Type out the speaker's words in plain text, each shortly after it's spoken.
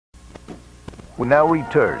We now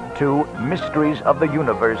return to Mysteries of the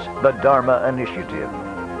Universe, the Dharma Initiative.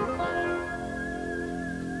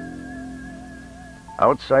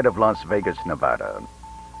 Outside of Las Vegas, Nevada,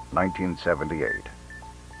 1978.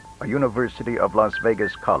 A University of Las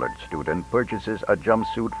Vegas college student purchases a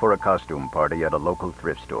jumpsuit for a costume party at a local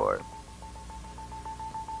thrift store.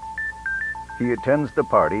 He attends the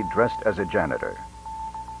party dressed as a janitor.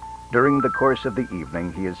 During the course of the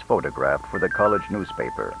evening, he is photographed for the college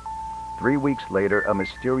newspaper. 3 weeks later, a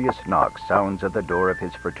mysterious knock sounds at the door of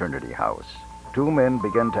his fraternity house. Two men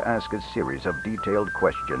begin to ask a series of detailed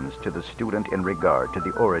questions to the student in regard to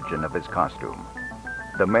the origin of his costume.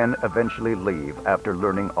 The men eventually leave after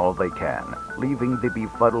learning all they can, leaving the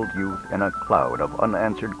befuddled youth in a cloud of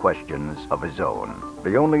unanswered questions of his own.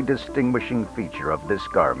 The only distinguishing feature of this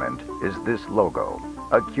garment is this logo,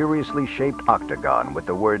 a curiously shaped octagon with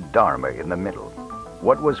the word Dharma in the middle.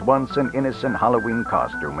 What was once an innocent Halloween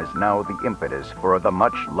costume is now the impetus for the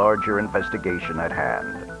much larger investigation at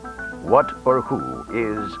hand. What or who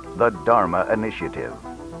is the Dharma Initiative?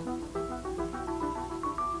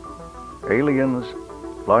 Aliens,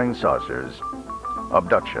 flying saucers,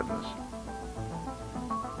 abductions.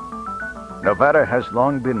 Nevada has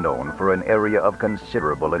long been known for an area of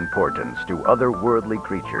considerable importance to otherworldly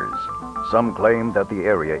creatures. Some claim that the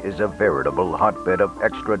area is a veritable hotbed of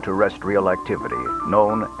extraterrestrial activity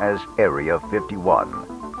known as Area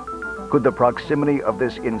 51. Could the proximity of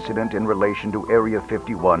this incident in relation to Area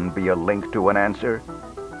 51 be a link to an answer?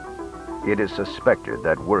 It is suspected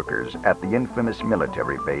that workers at the infamous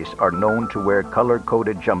military base are known to wear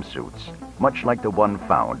color-coded jumpsuits, much like the one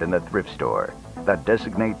found in the thrift store, that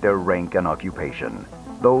designate their rank and occupation.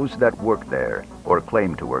 Those that work there, or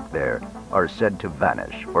claim to work there, are said to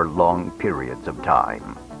vanish for long periods of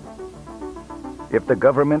time. If the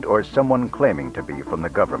government or someone claiming to be from the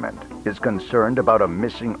government is concerned about a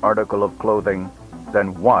missing article of clothing,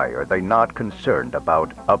 then why are they not concerned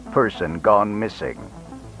about a person gone missing?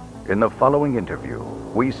 In the following interview,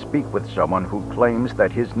 we speak with someone who claims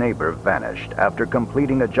that his neighbor vanished after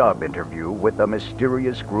completing a job interview with a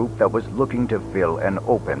mysterious group that was looking to fill an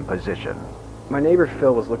open position. My neighbor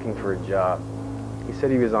Phil was looking for a job. He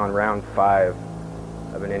said he was on round 5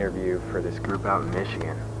 of an interview for this group out in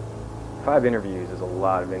Michigan. 5 interviews is a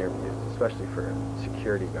lot of interviews, especially for a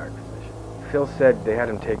security guard position. Phil said they had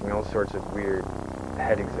him taking all sorts of weird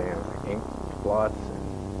head exams, like ink blots,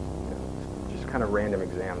 and just kind of random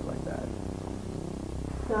exams like that.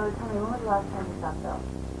 So tell me, when was the last time you saw Phil?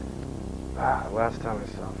 Last time I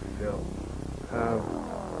saw Phil.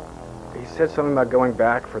 He said something about going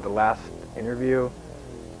back for the last interview,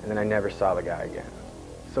 and then I never saw the guy again.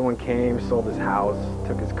 Someone came, sold his house,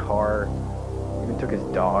 took his car, even took his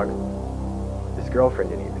dog. His girlfriend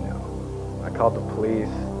didn't even know. I called the police.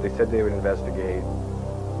 They said they would investigate.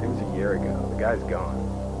 It was a year ago. The guy's gone.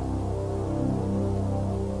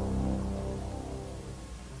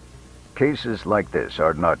 Cases like this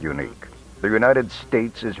are not unique. The United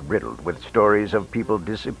States is riddled with stories of people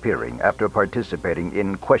disappearing after participating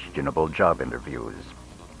in questionable job interviews.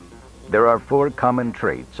 There are 4 common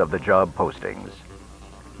traits of the job postings.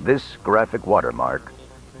 This graphic watermark,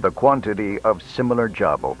 the quantity of similar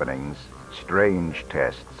job openings, strange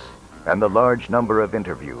tests, and the large number of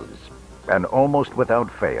interviews. And almost without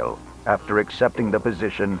fail, after accepting the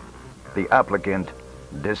position, the applicant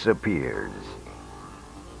disappears.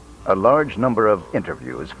 A large number of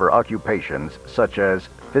interviews for occupations such as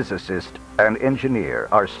physicist and engineer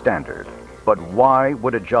are standard. But why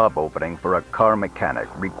would a job opening for a car mechanic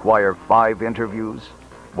require 5 interviews?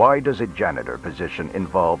 Why does a janitor position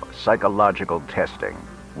involve psychological testing?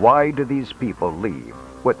 Why do these people leave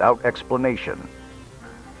without explanation?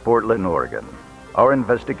 Portland, Oregon. Our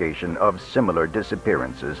investigation of similar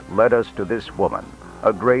disappearances led us to this woman,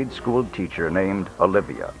 a grade school teacher named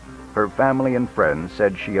Olivia. Her family and friends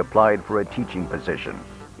said she applied for a teaching position,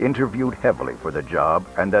 interviewed heavily for the job,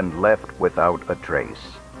 and then left without a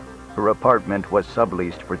trace. Her apartment was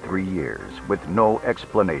subleased for 3 years, with no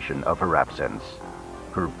explanation of her absence.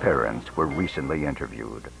 Her parents were recently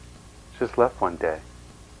interviewed. Just left one day.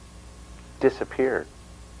 Disappeared.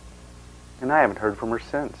 And I haven't heard from her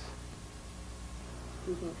since.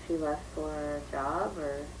 Do you think she left for a job,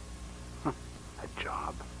 or? A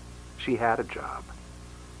job? She had a job.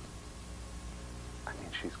 I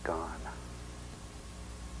mean, she's gone.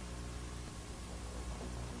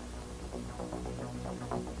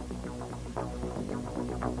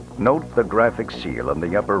 Note the graphic seal in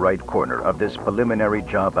the upper right corner of this preliminary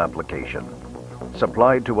job application.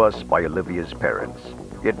 Supplied to us by Olivia's parents,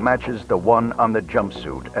 it matches the one on the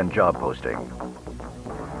jumpsuit and job posting.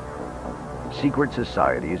 Secret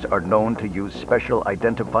societies are known to use special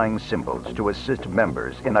identifying symbols to assist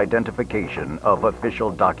members in identification of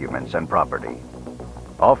official documents and property.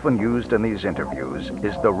 Often used in these interviews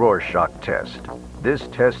is the Rorschach test. This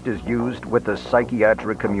test is used with the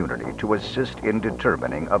psychiatric community to assist in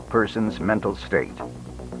determining a person's mental state.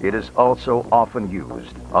 It is also often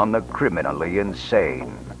used on the criminally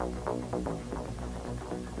insane.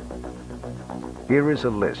 Here is a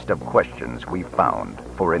list of questions we found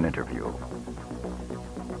for an interview.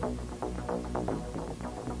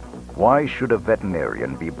 Why should a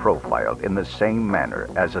veterinarian be profiled in the same manner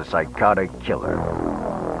as a psychotic killer?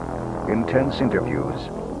 Intense interviews,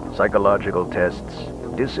 psychological tests,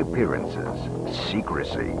 disappearances,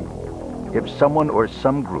 secrecy. If someone or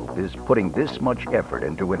some group is putting this much effort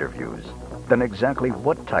into interviews, then exactly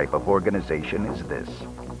what type of organization is this?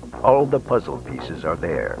 All the puzzle pieces are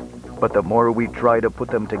there, but the more we try to put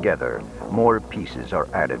them together, more pieces are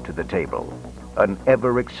added to the table. An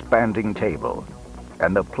ever-expanding table,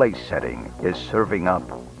 and the place setting is serving up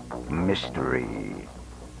mystery.